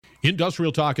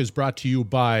Industrial Talk is brought to you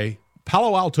by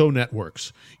Palo Alto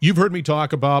Networks. You've heard me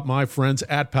talk about my friends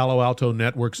at Palo Alto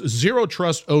Networks, Zero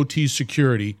Trust OT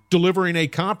Security, delivering a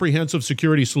comprehensive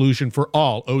security solution for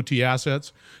all OT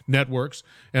assets, networks,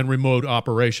 and remote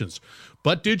operations.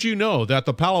 But did you know that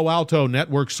the Palo Alto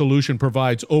Network solution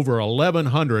provides over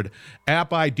 1,100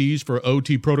 app IDs for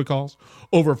OT protocols,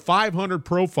 over 500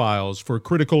 profiles for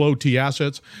critical OT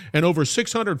assets, and over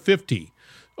 650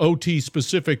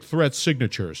 OT-specific threat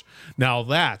signatures? Now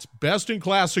that's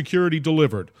best-in-class security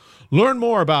delivered. Learn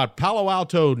more about Palo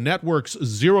Alto Network's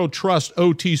Zero Trust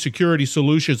OT security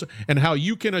solutions and how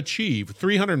you can achieve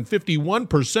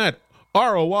 351%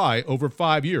 ROI over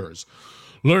 5 years.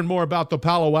 Learn more about the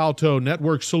Palo Alto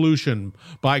Network solution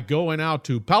by going out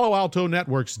to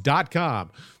paloaltonetworks.com.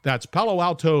 That's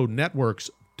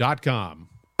paloaltonetworks.com.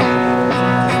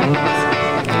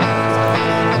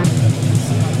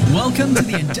 Welcome to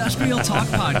the Industrial Talk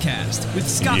Podcast with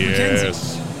Scott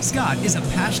McKenzie. Scott is a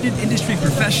passionate industry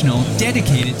professional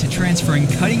dedicated to transferring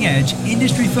cutting-edge,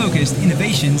 industry-focused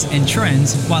innovations and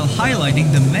trends while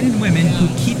highlighting the men and women who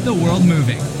keep the world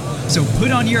moving. So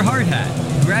put on your hard hat,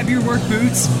 grab your work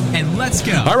boots, and let's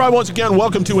go. All right, once again,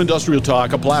 welcome to Industrial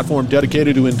Talk, a platform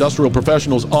dedicated to industrial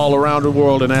professionals all around the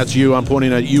world, and that's you. I'm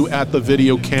pointing at you at the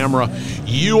video camera.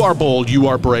 You are bold, you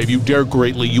are brave, you dare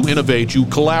greatly, you innovate, you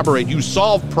collaborate, you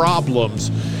solve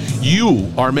problems. You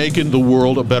are making the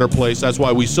world a better place. That's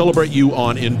why we celebrate you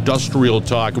on Industrial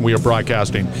Talk, and we are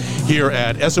broadcasting here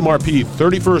at SMRP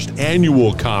 31st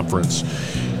Annual Conference.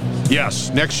 Yes,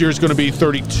 next year is going to be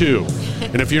 32.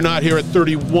 And if you're not here at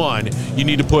 31, you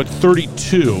need to put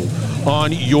 32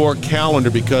 on your calendar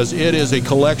because it is a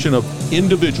collection of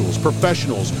individuals,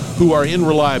 professionals who are in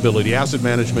reliability, asset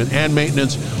management, and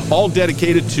maintenance, all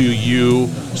dedicated to you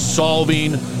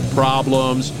solving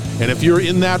problems. And if you're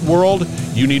in that world,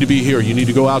 you need to be here. You need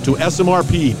to go out to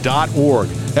smrp.org.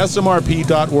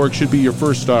 smrp.org should be your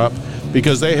first stop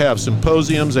because they have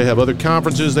symposiums, they have other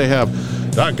conferences, they have,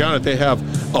 they have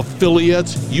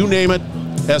affiliates, you name it,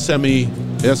 smrp.org.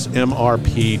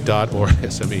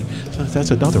 SME,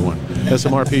 that's another one,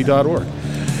 smrp.org.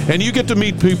 And you get to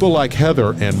meet people like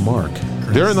Heather and Mark.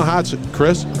 Chris. They're in the hot seat.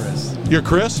 Chris? You're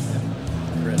Chris?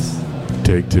 Chris.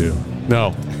 Take two.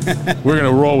 No, we're going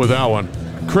to roll with that one.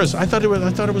 Chris, I thought it was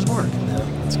Mark. No,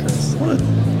 it's Chris.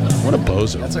 What a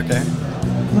bozo. That's okay.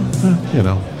 You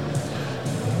know,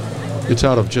 it's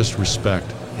out of just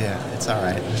respect. Yeah, it's all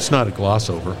right. It's not a gloss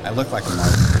over. I look like a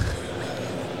Mark.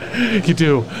 You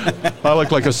do. I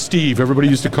look like a Steve. Everybody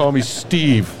used to call me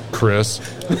Steve, Chris.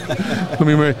 Let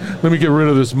me get rid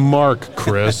of this Mark,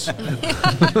 Chris.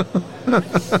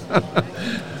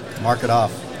 Mark it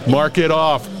off. Mark it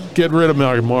off. Get rid of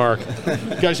Mark.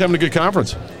 You guys having a good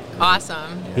conference?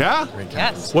 Awesome. Yeah?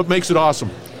 Yes. What makes it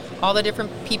awesome? All the different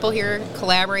people here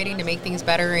collaborating to make things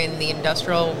better in the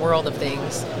industrial world of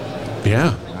things.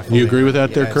 Yeah. You agree with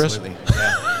that there, Chris? Absolutely.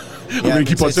 We're going to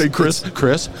keep on saying Chris.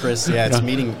 Chris, yeah, it's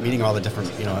meeting all the different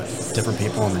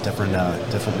people in the different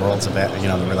worlds of the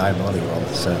reliability world.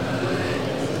 So,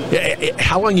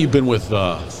 how long you been with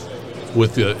the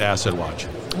AssetWatch?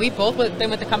 We've both been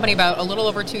with the company about a little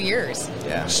over 2 years.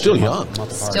 Yeah, still young.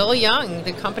 Still young.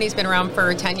 The company's been around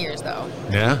for 10 years, though.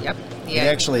 Yeah. Yep.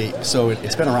 Yeah.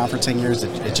 It's been around for 10 years.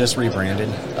 It just rebranded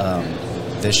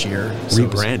this year. So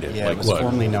rebranded? It was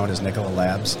formerly known as Nikola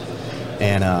Labs.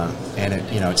 And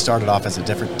it started off as a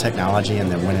different technology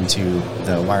and then went into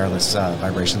the wireless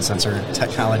vibration sensor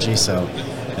technology. So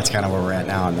that's kind of where we're at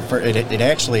now. And the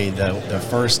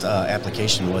first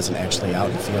application wasn't actually out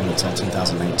in the field until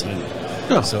 2019.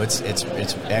 Oh. So it's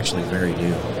actually very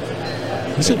new.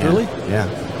 Is it really? Yeah.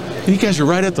 You guys are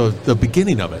right at the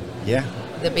beginning of it.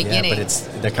 The beginning. Yeah, but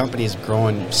the company's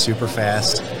growing super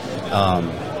fast.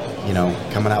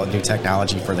 Coming out with new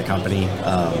technology for the company.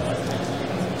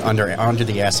 Under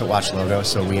the AssetWatch logo.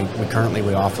 So we currently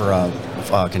offer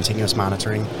continuous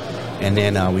monitoring, and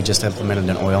then we just implemented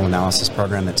an oil analysis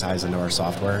program that ties into our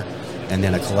software, and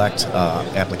then a collect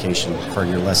application for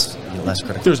your less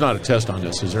critical. There's not a test on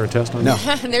this. Is there a test on this?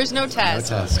 No. There's no test.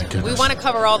 No test. We want to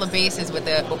cover all the bases with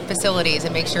the facilities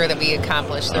and make sure that we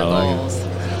accomplish their goals.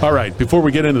 All right, before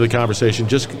we get into the conversation,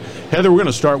 Heather, we're going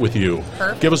to start with you.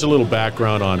 Perfect. Give us a little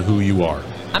background on who you are.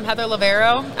 I'm Heather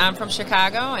Lovero. I'm from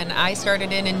Chicago, and I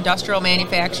started in industrial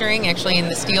manufacturing, actually in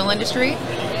the steel industry.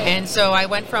 And so I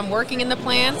went from working in the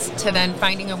plants to then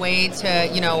finding a way to,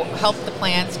 help the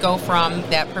plants go from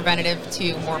that preventative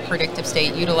to more predictive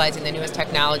state, utilizing the newest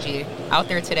technology out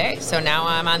there today. So now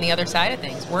I'm on the other side of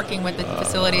things, working with the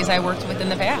facilities I worked with in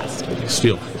the past.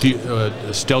 Steel.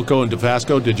 Stelco and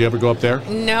DeFasco, did you ever go up there?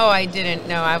 No, I didn't.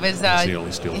 No, I was... That's the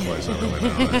only steel place I really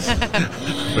know.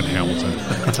 But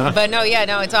Hamilton. But no,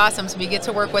 it's awesome. So we get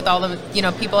to work with all the,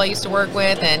 people I used to work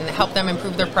with and help them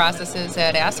improve their processes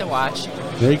at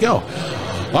AssetWatch. There you go.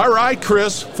 All right,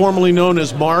 Chris, formerly known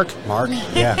as Mark. Mark,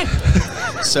 yeah.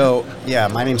 So,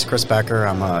 my name's Chris Becker.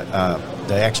 I'm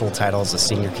the actual title is a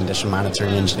Senior Condition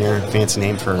Monitoring Engineer, fancy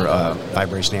name for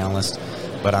Vibration Analyst.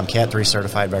 But I'm Cat 3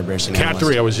 certified vibration analyst. Cat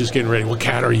 3, I was just getting ready. What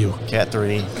cat are you? Cat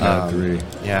 3. Cat 3.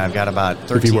 Yeah, I've got about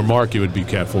 13. If you were Mark, you would be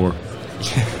Cat 4.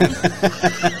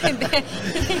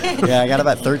 I got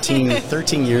about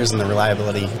 13 years in the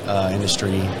reliability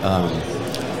industry.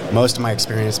 Most of my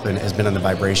experience has been in the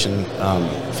vibration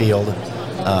field.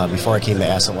 Before I came to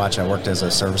AssetWatch, I worked as a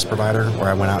service provider where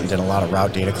I went out and did a lot of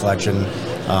route data collection.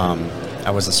 I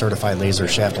was a certified laser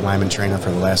shaft alignment trainer for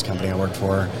the last company I worked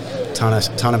for.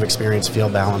 Ton of experience,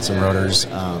 field balance and rotors,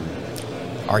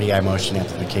 RDI motion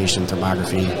amplification,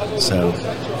 thermography. So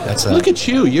that's look at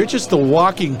you. You're just the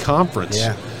walking conference.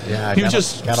 Yeah. You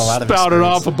just spouted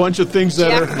off a bunch of things that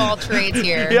Jack of all trades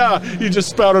here. Yeah, you just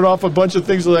spouted off a bunch of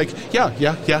things like, yeah,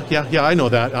 I know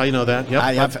that. Yeah,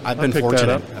 I've been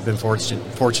fortunate. I've been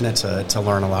fortunate to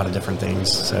learn a lot of different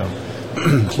things. So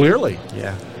clearly,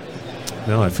 yeah.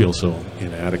 Now I feel so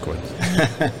inadequate.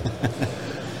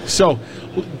 So,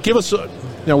 give us.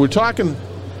 Now we're talking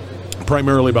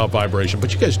primarily about vibration,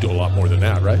 but you guys do a lot more than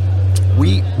that, right?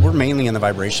 We're mainly in the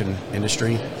vibration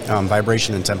industry,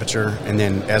 vibration and temperature, and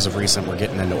then as of recent, we're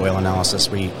getting into oil analysis.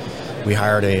 We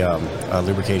hired a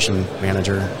lubrication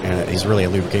manager, and he's really a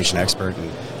lubrication expert,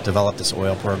 and developed this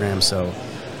oil program. So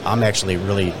I'm actually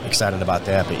really excited about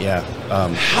that.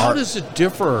 But how does it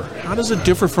differ? How does it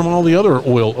differ from all the other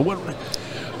oil?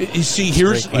 You see,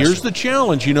 here's the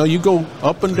challenge. You go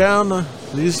up and down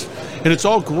these. And it's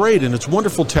all great, and it's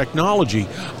wonderful technology.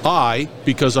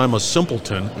 Because I'm a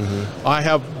simpleton, I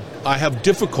have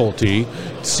difficulty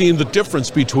seeing the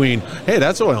difference between, hey,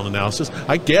 that's oil analysis.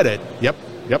 I get it. Yep.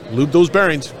 Lube those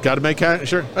bearings. Got to make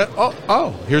sure.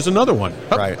 Here's another one.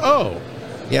 Right.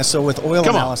 Yeah, so with oil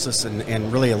analysis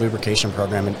and really a lubrication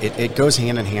program, it goes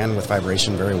hand in hand with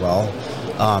vibration very well.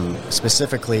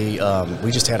 Specifically,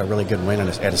 we just had a really good win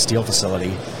at a steel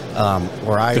facility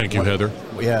where Thank you, Heather.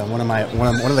 Yeah, one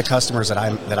of the customers that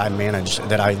I manage,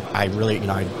 that I really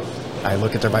I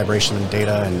look at their vibration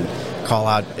data and call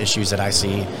out issues that I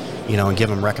see, and give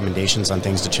them recommendations on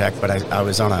things to check. But I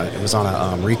was on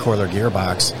a recoiler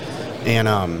gearbox, and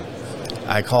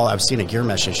I was seeing a gear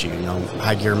mesh issue,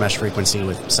 high gear mesh frequency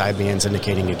with sidebands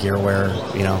indicating a gear wear,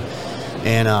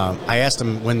 And I asked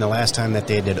them when the last time that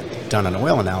they had done an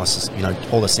oil analysis,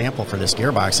 pulled a sample for this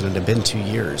gearbox, and it had been 2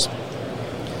 years.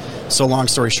 So long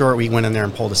story short, we went in there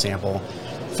and pulled a sample,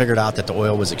 figured out that the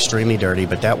oil was extremely dirty,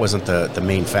 but that wasn't the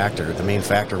main factor. The main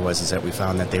factor was that we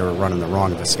found that they were running the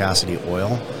wrong viscosity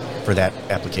oil for that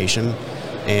application,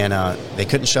 and they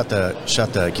couldn't shut the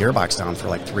gearbox down for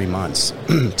like 3 months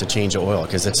to change the oil,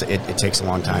 because it takes a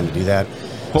long time to do that.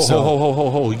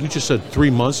 Ho! You just said 3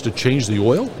 months to change the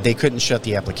oil? They couldn't shut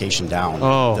the application down.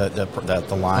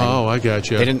 The line. Oh, I got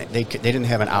you. They didn't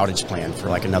have an outage plan for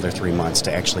like another 3 months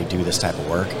to actually do this type of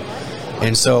work.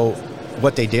 And so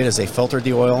what they did is they filtered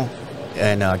the oil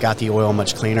and got the oil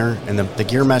much cleaner. And the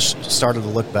gear mesh started to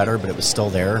look better, but it was still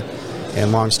there.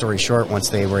 And long story short, once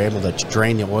they were able to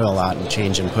drain the oil out and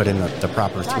change and put in the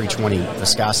proper 320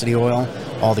 viscosity oil,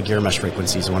 all the gear mesh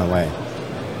frequencies went away.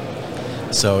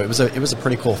 So it was a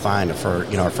pretty cool find for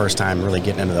our first time really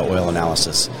getting into the oil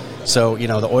analysis. So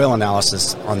the oil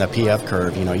analysis on the PF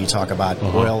curve, you talk about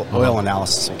oil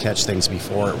analysis will catch things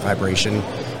before vibration,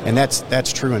 and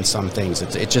that's true in some things.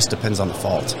 It just depends on the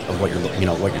fault of what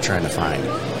you're trying to find.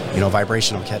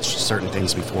 Vibration will catch certain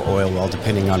things before oil will,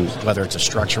 depending on whether it's a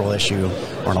structural issue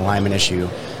or an alignment issue.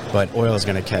 But oil is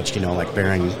going to catch like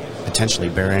potentially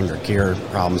bearing or gear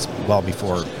problems well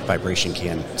before vibration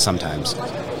can sometimes.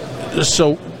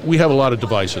 So we have a lot of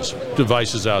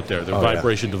devices out there. They're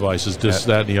vibration devices, that,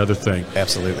 and the other thing.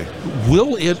 Absolutely.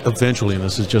 Will it eventually, and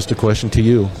this is just a question to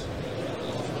you,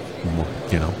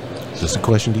 just a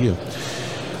question to you,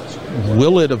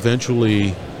 will it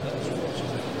eventually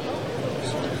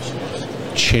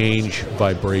change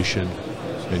vibration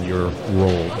and your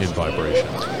role in vibration?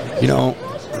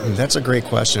 That's a great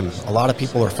question. A lot of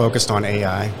people are focused on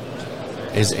AI.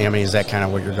 Is that kind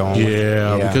of what you're going with?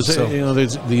 Yeah, because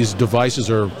these devices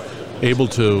are able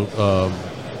to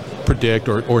predict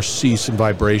or see some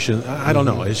vibration? I don't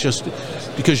know. It's just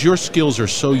because your skills are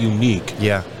so unique.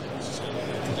 Yeah.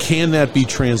 Can that be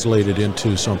translated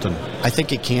into something? I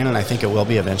think it can, and I think it will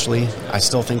be eventually. I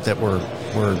still think that we're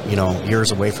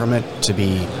years away from it to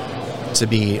be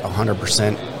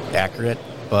 100% accurate,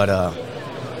 but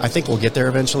I think we'll get there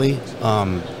eventually.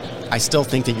 I still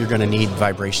think that you're going to need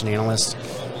vibration analysts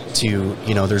to,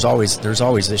 there's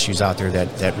always issues out there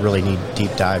that really need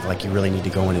deep dive, like you really need to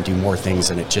go in and do more things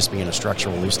than it just being a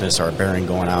structural looseness or a bearing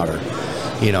going out, or,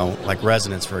 like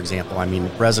resonance, for example. I mean,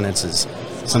 resonance is,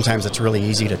 sometimes it's really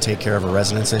easy to take care of a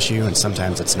resonance issue, and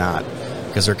sometimes it's not,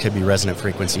 because there could be resonant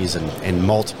frequencies in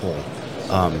multiple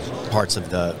parts of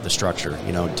the structure,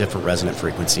 different resonant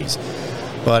frequencies.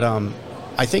 But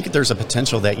I think there's a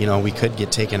potential that, we could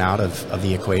get taken out of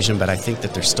the equation, but I think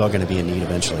that there's still going to be a need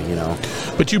eventually,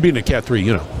 But you being a Cat 3,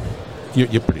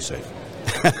 you're pretty safe.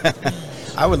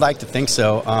 I would like to think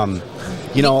so.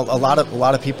 A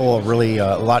lot of people are really,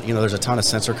 there's a ton of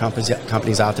sensor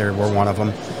companies out there. We're one of them.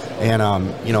 And,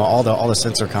 all the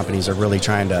sensor companies are really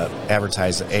trying to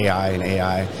advertise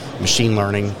AI, machine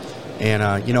learning.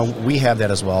 And, we have that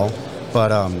as well. But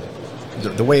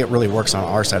the way it really works on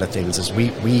our side of things is we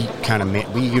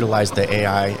utilize the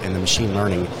AI and the machine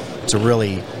learning to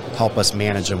really help us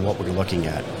manage in what we're looking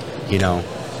at.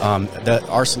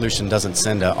 Our solution doesn't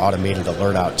send an automated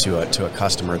alert out to a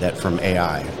customer that from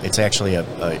AI. It's actually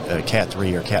a Cat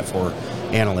 3 or Cat 4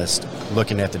 analyst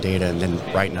looking at the data and then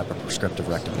writing up a prescriptive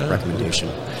recommendation.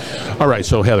 All right,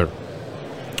 so Heather,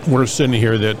 we're sitting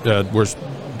here that we're,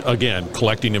 again,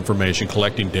 collecting information,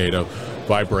 collecting data,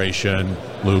 vibration,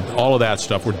 loop, all of that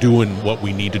stuff. We're doing what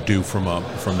we need to do from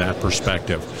that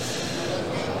perspective.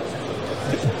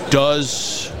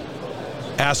 Does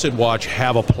AssetWatch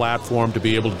have a platform to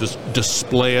be able to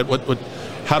display it?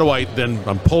 How do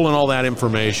I'm pulling all that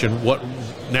information.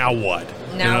 Now what?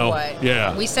 What?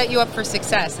 Yeah. We set you up for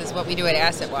success is what we do at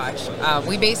AssetWatch.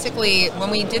 We basically, when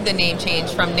we did the name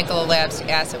change from Nikola Labs to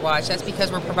AssetWatch, that's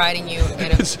because we're providing you...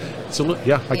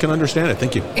 I can understand it.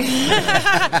 Thank you.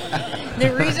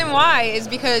 The reason why is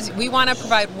because we want to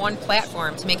provide one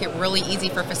platform to make it really easy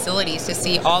for facilities to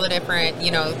see all the different,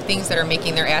 things that are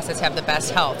making their assets have the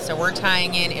best health. So we're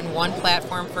tying in one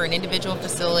platform for an individual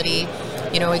facility,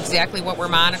 exactly what we're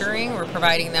monitoring. We're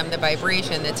providing them the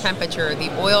vibration, the temperature, the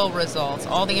oil results,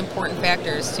 all the important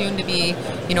factors, soon to be,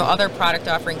 other product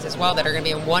offerings as well that are going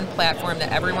to be in one platform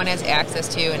that everyone has access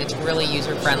to, and it's really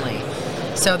user-friendly.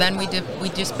 So then we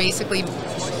just basically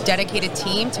dedicate a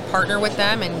team to partner with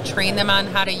them and train them on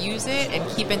how to use it and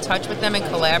keep in touch with them and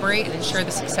collaborate and ensure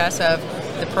the success of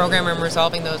the program and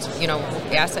resolving those,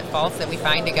 asset faults that we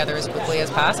find together as quickly as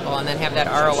possible, and then have that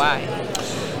ROI.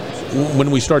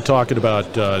 When we start talking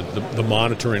about the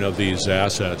monitoring of these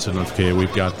assets, and okay,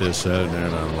 we've got this,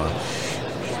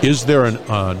 is there an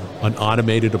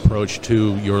automated approach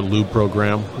to your loop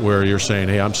program where you're saying,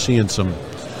 hey, I'm seeing some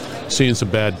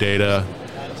bad data,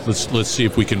 let's see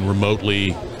if we can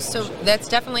remotely... So that's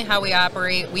definitely how we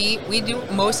operate. We do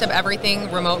most of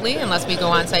everything remotely unless we go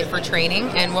on site for training,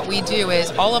 and what we do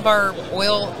is all of our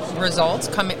oil results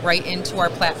come right into our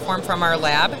platform from our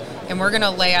lab, and we're going to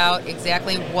lay out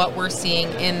exactly what we're seeing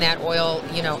in that oil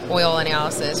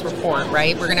analysis report,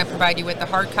 right? We're going to provide you with the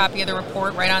hard copy of the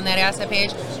report right on that asset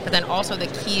page, but then also the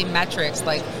key metrics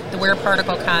like the wear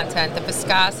particle content, the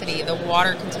viscosity, the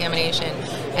water contamination.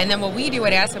 And then what we do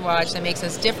at AssetWatch that makes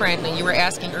us different, and you were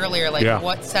asking earlier,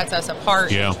 what sets us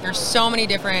apart? Yeah. There's so many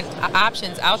different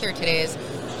options out there today is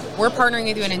we're partnering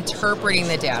with you in interpreting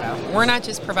the data. We're not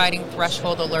just providing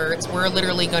threshold alerts. We're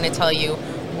literally going to tell you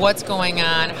what's going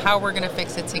on, how we're going to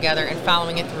fix it together, and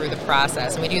following it through the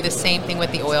process. And we do the same thing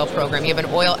with the oil program. You have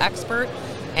an oil expert,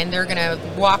 and they're going to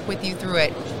walk with you through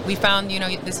it. We found,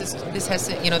 this has,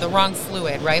 the wrong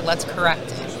fluid, right? Let's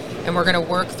correct it. And we're going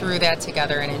to work through that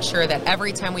together and ensure that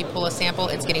every time we pull a sample,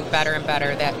 it's getting better and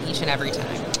better each and every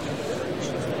time.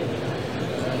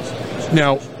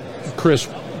 Now, Chris,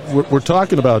 we're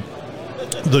talking about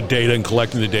the data and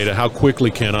collecting the data. How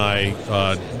quickly can I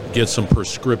get some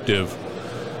prescriptive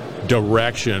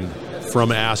direction from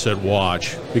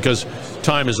AssetWatch? Because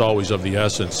time is always of the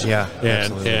essence. Yeah,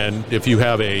 absolutely. And if you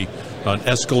have an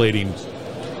escalating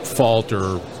fault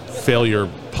or failure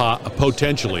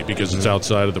potentially because it's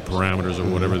outside of the parameters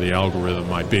of whatever the algorithm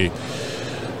might be,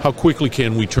 how quickly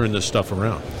can we turn this stuff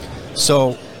around?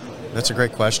 So that's a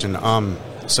great question.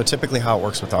 So typically how it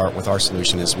works with our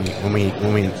solution is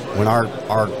when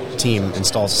our team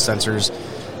installs sensors,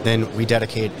 then we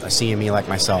dedicate a CME like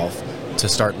myself to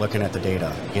start looking at the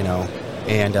data,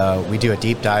 and we do a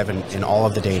deep dive in all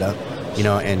of the data.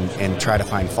 and try to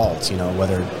find faults,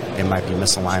 whether it might be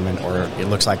misalignment or it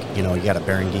looks like, you got a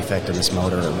bearing defect in this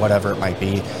motor or whatever it might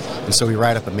be. And so we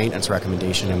write up a maintenance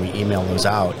recommendation and we email those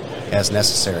out as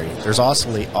necessary. There's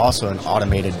also an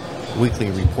automated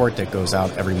weekly report that goes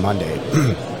out every Monday.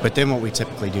 But then what we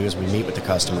typically do is we meet with the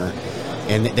customer,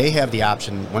 and they have the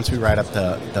option, once we write up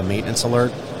the maintenance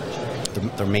alert,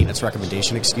 the maintenance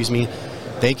recommendation,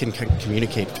 they can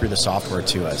communicate through the software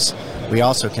to us. We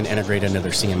also can integrate into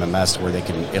their CMMS where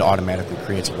it automatically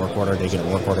creates a work order. They get a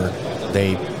work order,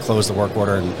 they close the work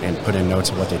order and put in notes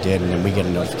of what they did, and then we get a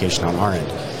notification on our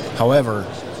end. However,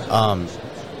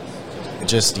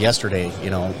 just yesterday,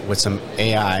 with some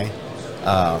AI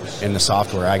in the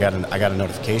software, I got a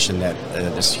notification that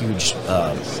this huge,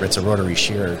 it's a rotary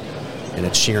shear, and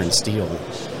it's shearing steel,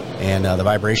 and the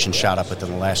vibration shot up within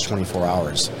the last 24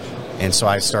 hours. And so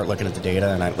I start looking at the data,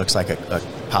 and it looks like a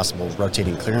possible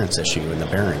rotating clearance issue in the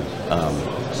bearing.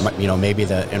 Maybe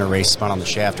the inner race spun on the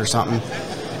shaft or something.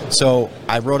 So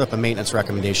I wrote up a maintenance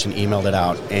recommendation, emailed it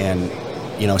out, and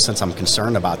since I'm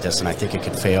concerned about this and I think it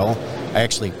could fail, I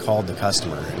actually called the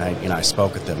customer and I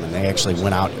spoke with them, and they actually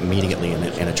went out immediately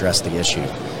and addressed the issue.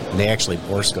 And they actually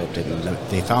bore scoped it, and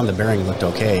they found the bearing looked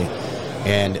okay.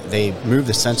 And they moved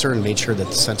the sensor and made sure that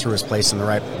the sensor was placed in the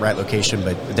right location.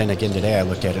 But then again, today I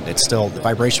looked at it, the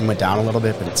vibration went down a little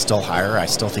bit, but it's still higher. I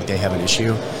still think they have an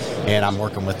issue. And I'm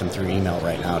working with them through email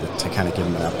right now to kind of give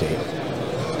them an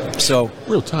update. So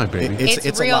real time, baby.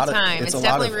 It's real time. It's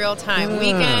definitely real time.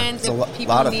 Weekends, if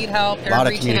people need help, they're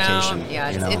reaching out. Yeah,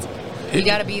 you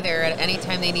got to be there at any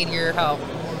time they need your help.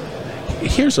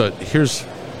 Here's a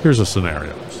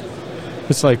scenario.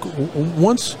 It's like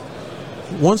once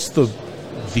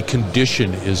the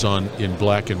condition is in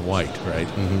black and white, right?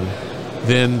 Mm-hmm.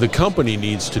 Then the company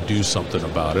needs to do something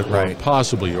about it, right?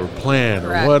 Or plan,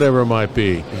 Correct. Or whatever it might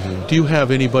be. Mm-hmm. Do you have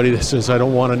anybody that says, I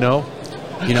don't want to know?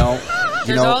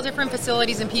 There's all different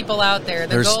facilities and people out there.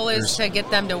 The goal is to get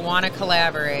them to want to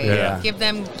collaborate. Yeah. Give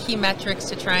them key metrics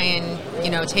to try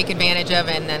and, take advantage of,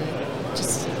 and then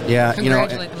just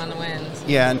congratulate them on the wins.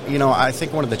 Yeah, and, I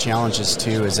think one of the challenges,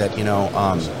 too, is that,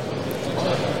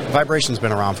 vibration's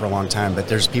been around for a long time, but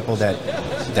there's people that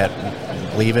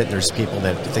believe it. There's people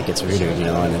that think it's voodoo,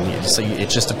 and so it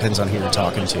just depends on who you're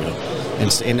talking to.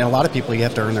 And a lot of people, you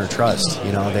have to earn their trust.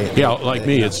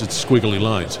 It's squiggly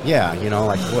lines. Yeah,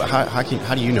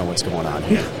 how do you know what's going on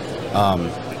here?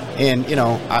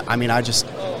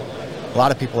 A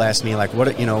lot of people ask me, like, what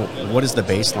is the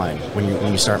baseline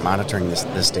when you start monitoring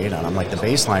this data? And I'm like, the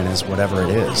baseline is whatever it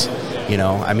is.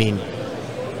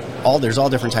 There's all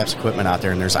different types of equipment out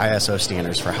there, and there's ISO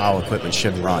standards for how equipment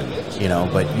should run,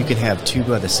 but you can have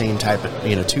two of the same type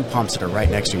of, two pumps that are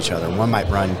right next to each other. One might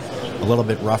run a little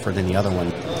bit rougher than the other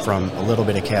one from a little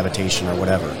bit of cavitation or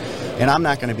whatever. And I'm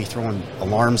not going to be throwing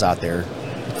alarms out there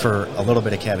for a little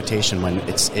bit of cavitation when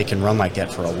it can run like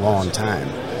that for a long time,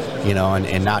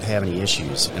 and not have any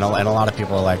issues. And a lot of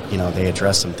people are like, they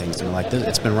address some things. They're like,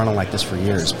 it's been running like this for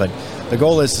years. But the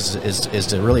goal is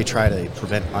to really try to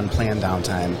prevent unplanned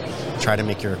downtime, try to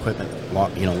make your equipment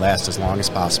last as long as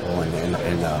possible,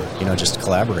 and just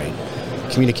collaborate.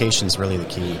 Communication is really the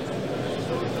key.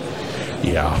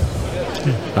 Yeah.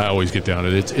 I always get down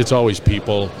to it. It's always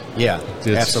people. Yeah,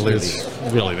 absolutely. It's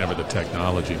really never the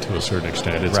technology to a certain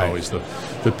extent. It's right. always the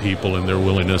people and their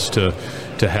willingness to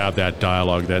have that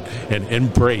dialogue and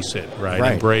embrace it,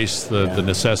 right? Embrace the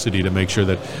necessity to make sure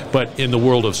that. But in the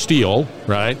world of steel,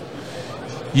 right,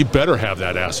 you better have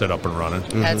that asset up and running.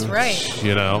 Mm-hmm. That's right.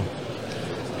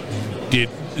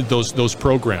 Those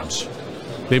programs,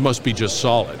 they must be just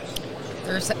solid.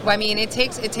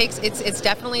 It's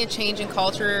definitely a change in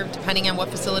culture depending on what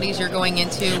facilities you're going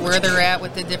into, where they're at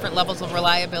with the different levels of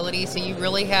reliability. So you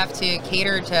really have to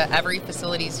cater to every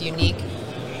facility's unique,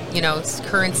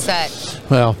 current set.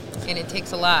 Well, and it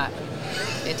takes a lot.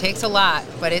 It takes a lot,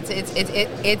 but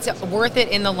it's worth it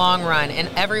in the long run, and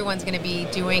everyone's going to be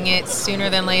doing it sooner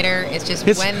than later. It's just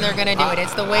when they're going to do it.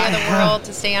 It's the way of the world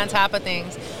to stay on top of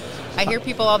things. I hear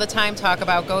people all the time talk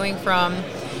about going from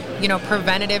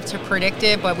preventative to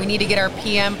predictive, but we need to get our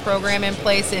PM program in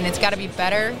place, and it's got to be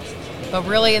better. But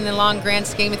really, in the long grand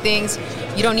scheme of things,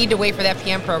 you don't need to wait for that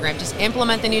PM program. Just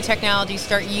implement the new technology,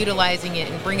 start utilizing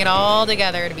it, and bring it all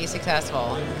together to be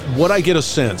successful. What I get a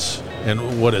sense,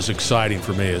 and what is exciting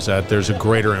for me, is that there's a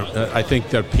greater, I think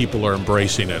that people are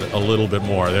embracing it a little bit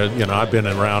more. I've been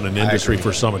around in the industry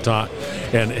for some time,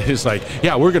 and it's like,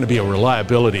 we're going to be a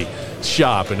reliability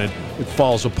shop, and it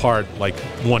falls apart like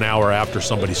 1 hour after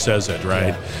somebody says it, right?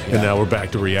 Yeah. And now we're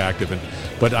back to reactive.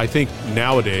 But I think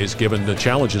nowadays, given the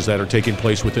challenges that are taking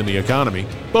place within the economy,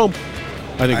 boom,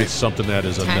 I think it's something that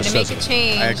is a Time necessity. to make a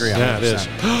change. I agree. 100%. Yeah, it is.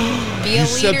 Be a You leader.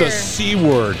 said the C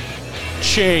word.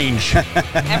 Change.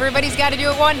 Everybody's got to do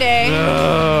it one day.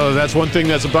 Oh, that's one thing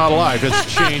that's about life. It's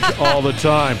change all the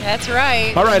time. That's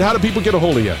right. All right, how do people get a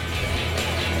hold of you?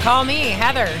 Call me,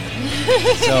 Heather,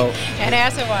 So, at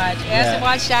AssetWatch.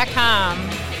 AssetWatch.com.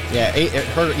 yeah,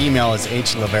 her email is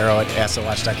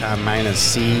hlovero@assetwatch.com. Mine is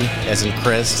C as in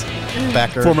Chris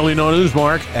Becker Formerly known as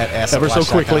Mark. at assetwatch.com. Ever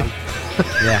so quickly.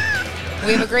 Yeah.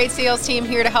 We have a great sales team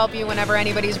here to help you whenever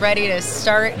anybody's ready to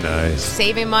start Nice.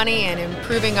 saving money and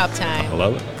improving uptime. I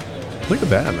love it. Look at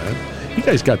that, man. You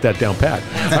guys got that down pat.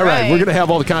 All right, right. we're going to have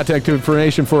all the contact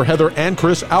information for Heather and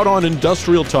Chris out on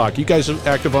Industrial Talk. You guys are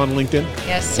active on LinkedIn?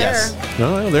 Yes, sir. Yes.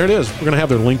 Oh, there it is. We're going to have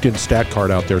their LinkedIn stat card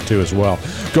out there, too, as well.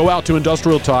 Go out to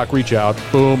Industrial Talk, reach out,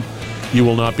 boom. You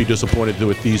will not be disappointed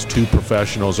with these two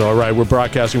professionals. All right, we're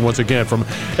broadcasting once again from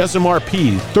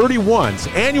SMRP 31's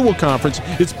annual conference.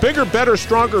 It's bigger, better,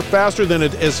 stronger, faster than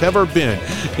it has ever been,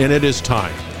 and it is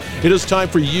time. It is time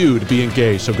for you to be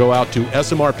engaged, so go out to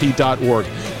smrp.org.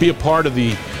 Be a part of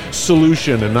the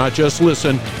solution and not just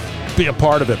listen. Be a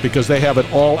part of it because they have it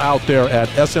all out there at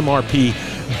smrp.org.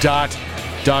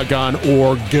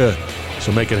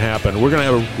 So make it happen. We're going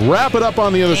to wrap it up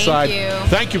on the other Thank side. you.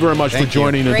 Thank you very much Thank for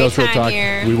joining you. Great Industrial time Talk.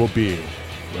 here. We will be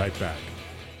right back.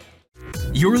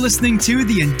 You're listening to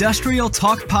the Industrial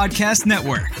Talk Podcast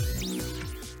Network.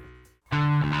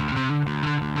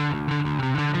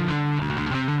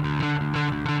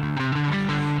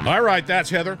 All right, that's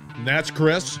Heather. And that's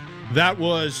Chris. That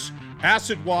was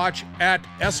AssetWatch at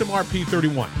SMRP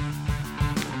 31.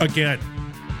 Again,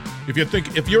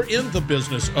 if you're in the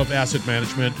business of asset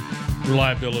management,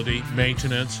 reliability,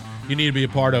 maintenance, you need to be a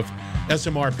part of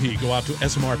SMRP. Go out to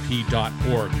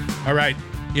smrp.org. All right,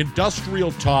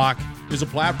 Industrial Talk is a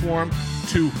platform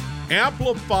to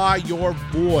amplify your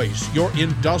voice, your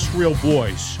industrial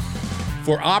voice,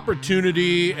 for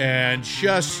opportunity and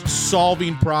just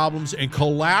solving problems and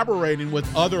collaborating with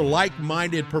other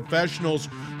like-minded professionals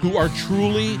who are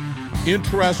truly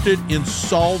interested in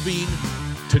solving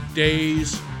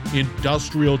today's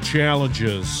industrial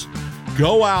challenges.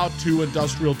 Go out to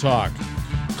Industrial Talk.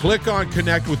 Click on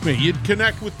Connect with Me. You'd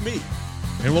connect with me.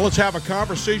 And let's have a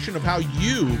conversation of how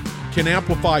you can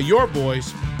amplify your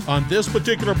voice on this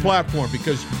particular platform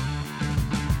because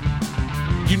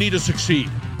you need to succeed.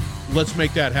 Let's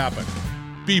make that happen.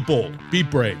 Be bold, be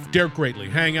brave, dare greatly.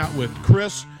 Hang out with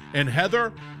Chris and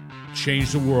Heather.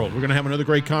 Change the world. We're going to have another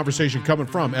great conversation coming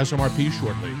from SMRP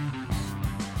shortly.